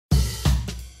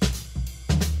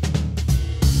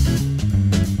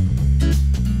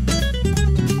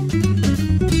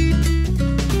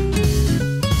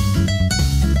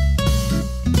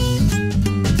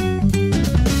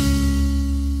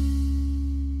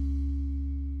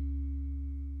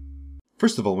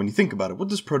First of all, when you think about it, what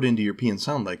does Proto-Indo-European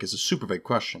sound like is a super vague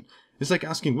question. It's like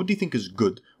asking, what do you think is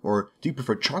good, or do you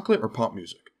prefer chocolate or pop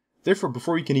music? Therefore,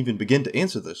 before we can even begin to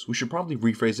answer this, we should probably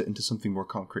rephrase it into something more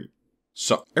concrete.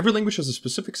 So, every language has a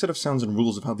specific set of sounds and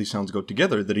rules of how these sounds go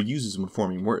together that it uses when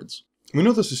forming words. We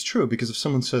know this is true because if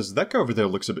someone says, that guy over there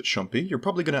looks a bit shumpy, you're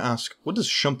probably going to ask, what does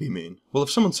shumpy mean? Well,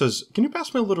 if someone says, can you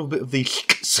pass me a little bit of the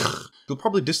you'll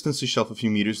probably distance yourself a few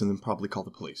meters and then probably call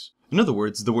the police. In other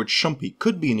words, the word shumpy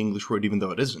could be an English word even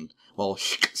though it isn't, while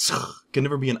can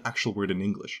never be an actual word in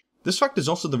English. This fact is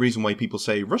also the reason why people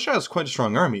say, Russia has quite a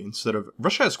strong army, instead of,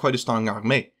 Russia has quite a strong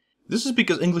armée. This is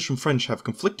because English and French have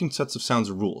conflicting sets of sounds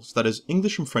and rules, that is,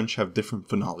 English and French have different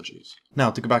phonologies.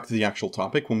 Now, to go back to the actual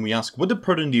topic, when we ask what did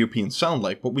Proto-Indo-European sound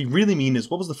like, what we really mean is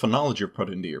what was the phonology of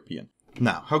Proto-Indo-European.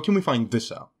 Now, how can we find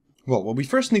this out? Well, what we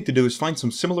first need to do is find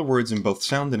some similar words in both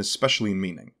sound and especially in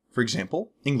meaning. For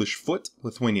example, English foot,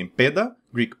 Lithuanian pēda,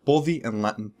 Greek pōdi, and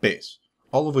Latin pēs,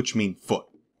 all of which mean foot.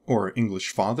 Or English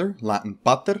father, Latin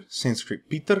pater, Sanskrit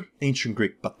piter, ancient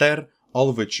Greek pater, all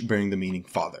of which bearing the meaning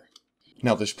father.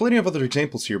 Now, there's plenty of other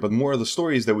examples here, but the moral of the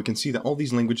story is that we can see that all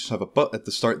these languages have a but at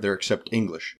the start there except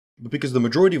English. But because the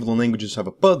majority of the languages have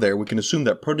a p there, we can assume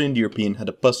that Proto-Indo-European had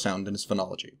a p sound in its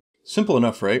phonology. Simple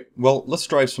enough, right? Well, let's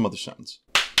try some other sounds.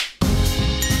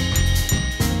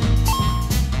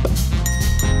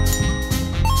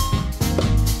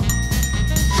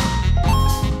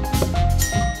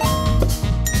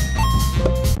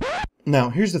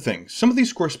 Now, here's the thing. Some of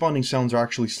these corresponding sounds are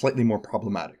actually slightly more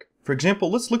problematic. For example,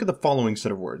 let's look at the following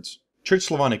set of words. Church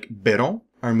Slavonic beron,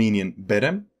 Armenian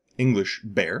berem, English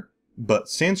bear, but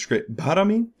Sanskrit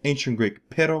bharami, ancient Greek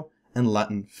pero, and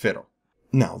Latin fero.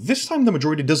 Now, this time the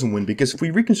majority doesn't win because if we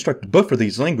reconstruct b for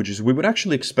these languages, we would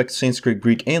actually expect Sanskrit,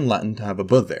 Greek, and Latin to have a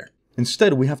b there.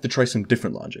 Instead, we have to try some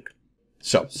different logic.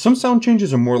 So, some sound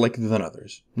changes are more likely than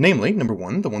others. Namely, number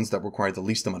 1, the ones that require the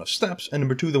least amount of steps, and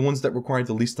number 2, the ones that require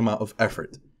the least amount of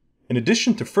effort. In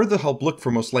addition, to further help look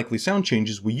for most likely sound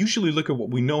changes, we usually look at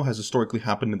what we know has historically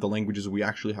happened in the languages we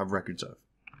actually have records of.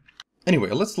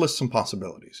 Anyway, let's list some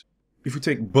possibilities. If we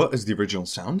take b as the original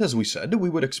sound, as we said, we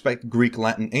would expect Greek,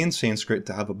 Latin, and Sanskrit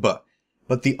to have a b,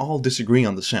 but they all disagree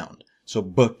on the sound, so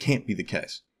b can't be the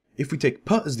case. If we take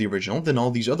p as the original, then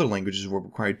all these other languages will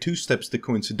require 2 steps to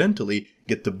coincidentally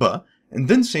get to b, and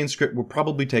then Sanskrit will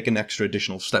probably take an extra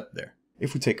additional step there.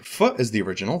 If we take f as the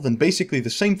original, then basically the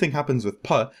same thing happens with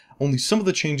p, only some of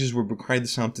the changes would require the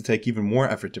sound to take even more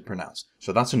effort to pronounce,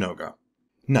 so that's a no-go.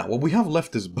 Now, what we have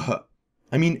left is b.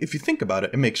 I mean, if you think about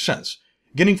it, it makes sense.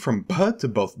 Getting from b to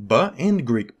both b and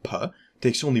Greek p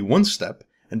takes only 1 step,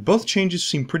 and both changes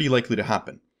seem pretty likely to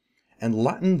happen. And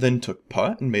Latin then took p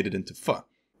and made it into f,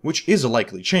 which is a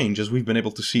likely change as we've been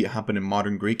able to see it happen in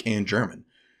modern Greek and German.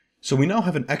 So we now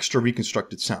have an extra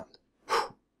reconstructed sound.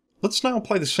 Whew. Let's now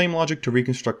apply the same logic to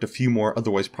reconstruct a few more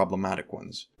otherwise problematic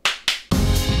ones.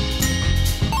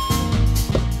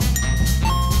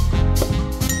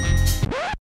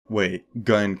 Wait,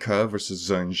 ga and ka versus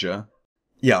za and ja?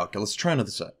 Yeah, okay, let's try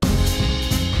another set.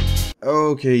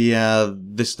 Okay, yeah,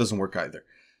 this doesn't work either.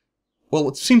 Well,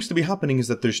 what seems to be happening is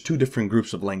that there's 2 different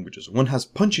groups of languages. One has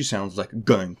punchy sounds like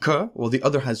ga and ka, while the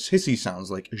other has hissy sounds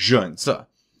like ja and za.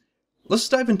 Let's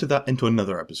dive into that into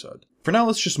another episode. For now,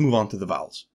 let's just move on to the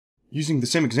vowels. Using the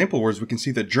same example words, we can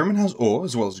see that German has o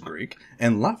as well as Greek,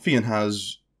 and Latvian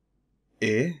has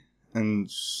e, and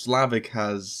Slavic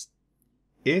has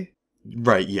I.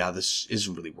 Right, yeah, this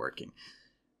isn't really working.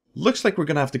 Looks like we're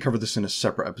gonna have to cover this in a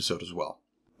separate episode as well.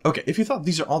 Okay, if you thought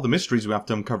these are all the mysteries we have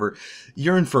to uncover,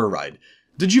 you're in for a ride.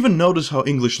 Did you even notice how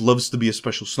English loves to be a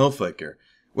special snowflake here?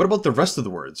 What about the rest of the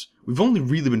words? We've only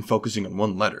really been focusing on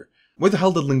one letter. Where the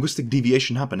hell did linguistic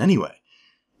deviation happen anyway?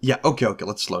 Yeah, okay,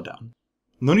 let's slow down.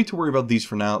 No need to worry about these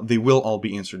for now, they will all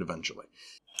be answered eventually.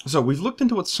 So, we've looked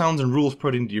into what sounds and rules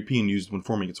Proto-Indo-European used when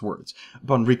forming its words.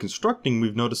 Upon reconstructing,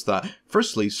 we've noticed that,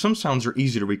 firstly, some sounds are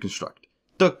easy to reconstruct.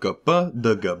 D-g-b,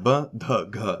 d-g-b,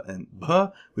 d-g, and b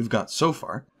we've got so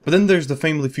far. But then there's the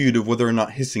family feud of whether or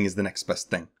not hissing is the next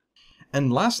best thing.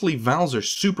 And lastly, vowels are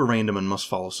super random and must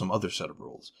follow some other set of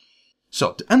rules.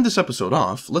 So, to end this episode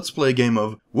off, let's play a game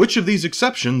of which of these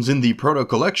exceptions in the Proto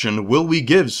collection will we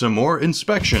give some more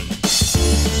inspection?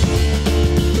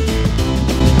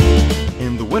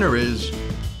 And the winner is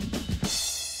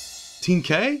Team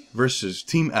K versus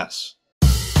Team S.